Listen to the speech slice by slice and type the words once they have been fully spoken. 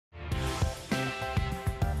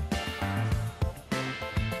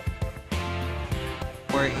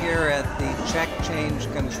We're here at the Check Change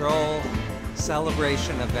Control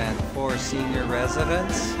celebration event for senior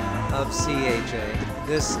residents of CHA.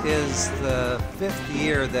 This is the 5th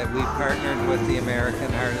year that we partnered with the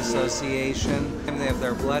American Heart Association. They have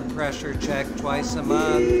their blood pressure checked twice a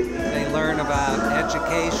month. They learn about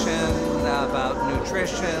education, about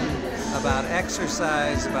nutrition, about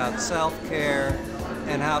exercise, about self-care,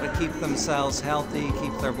 and how to keep themselves healthy,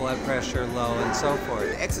 keep their blood pressure low, and so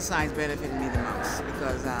forth. Exercise benefited me the most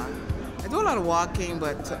because I do a lot of walking,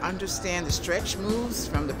 but to understand the stretch moves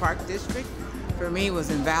from the Park District, for me, was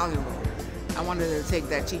invaluable. I wanted to take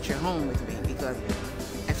that teacher home with me because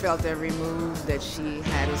I felt every move that she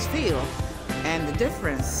had us feel, and the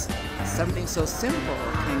difference something so simple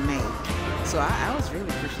can make. So I was really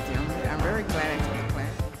appreciative. I'm very glad I took